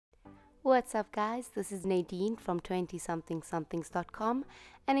What's up guys, this is Nadine from 20somethingssomethings.com,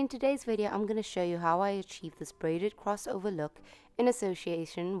 and in today's video I'm going to show you how I achieved this braided crossover look in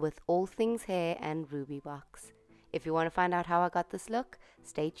association with all things hair and Rubybox. If you want to find out how I got this look,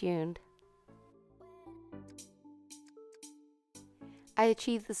 stay tuned. I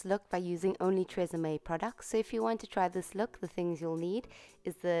achieved this look by using only Tresemme products, so if you want to try this look, the things you'll need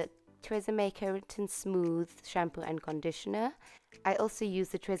is the Tresemme Keratin Smooth Shampoo and Conditioner. I also use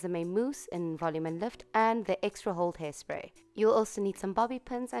the Tresemme Mousse in Volume and Lift and the Extra Hold Hairspray. You'll also need some bobby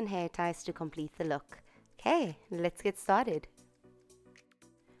pins and hair ties to complete the look. Okay, let's get started.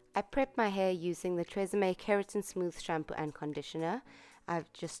 I prepped my hair using the Tresemme Keratin Smooth Shampoo and Conditioner.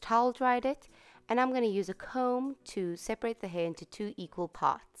 I've just towel dried it, and I'm going to use a comb to separate the hair into 2 equal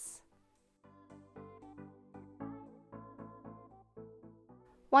parts.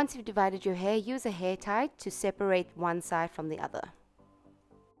 Once you've divided your hair, use a hair tie to separate one side from the other.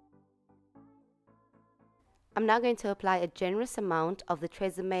 I'm now going to apply a generous amount of the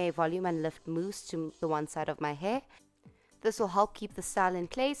Tresemme Volume and Lift Mousse to the one side of my hair. This will help keep the style in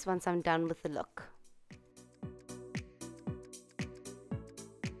place once I'm done with the look.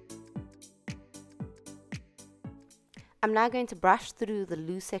 I'm now going to brush through the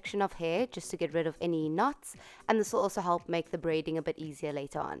loose section of hair just to get rid of any knots, and this will also help make the braiding a bit easier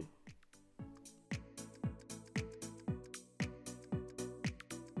later on.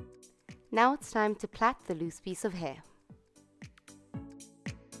 Now it's time to plait the loose piece of hair.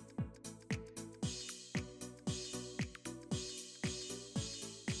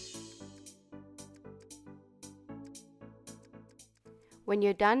 When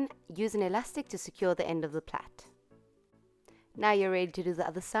you're done, use an elastic to secure the end of the plait. Now you're ready to do the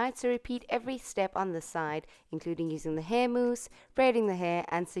other side, so repeat every step on this side, including using the hair mousse, braiding the hair,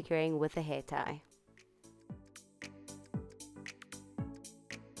 and securing with a hair tie.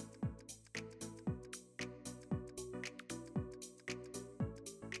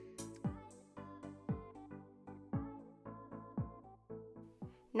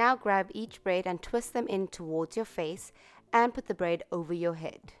 Now grab each braid and twist them in towards your face and put the braid over your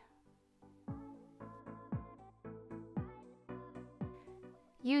head.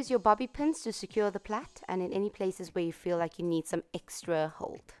 Use your bobby pins to secure the plait and in any places where you feel like you need some extra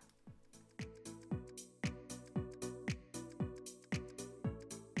hold.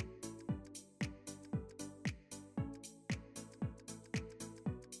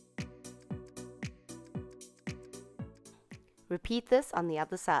 Repeat this on the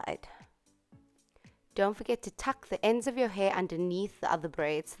other side. Don't forget to tuck the ends of your hair underneath the other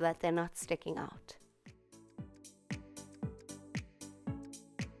braids so that they're not sticking out.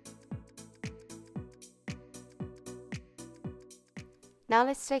 Now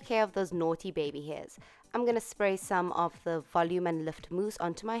let's take care of those naughty baby hairs. I'm going to spray some of the Volume and Lift mousse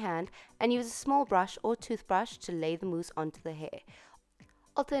onto my hand and use a small brush or toothbrush to lay the mousse onto the hair.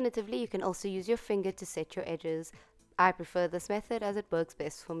 Alternatively, you can also use your finger to set your edges. I prefer this method as it works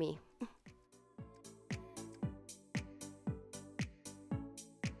best for me.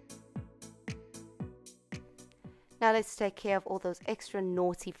 Now let's take care of all those extra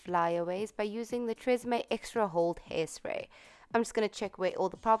naughty flyaways by using the Tresemme Extra Hold Hairspray. I'm just going to check where all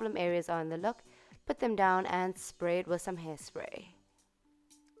the problem areas are in the look, put them down and spray it with some hairspray.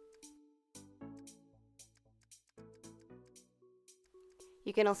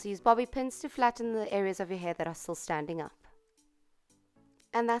 You can also use bobby pins to flatten the areas of your hair that are still standing up.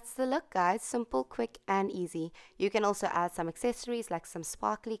 And that's the look guys, simple, quick and easy. You can also add some accessories like some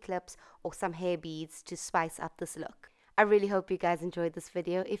sparkly clips or some hair beads to spice up this look. I really hope you guys enjoyed this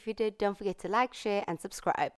video. If you did, don't forget to like, share and subscribe.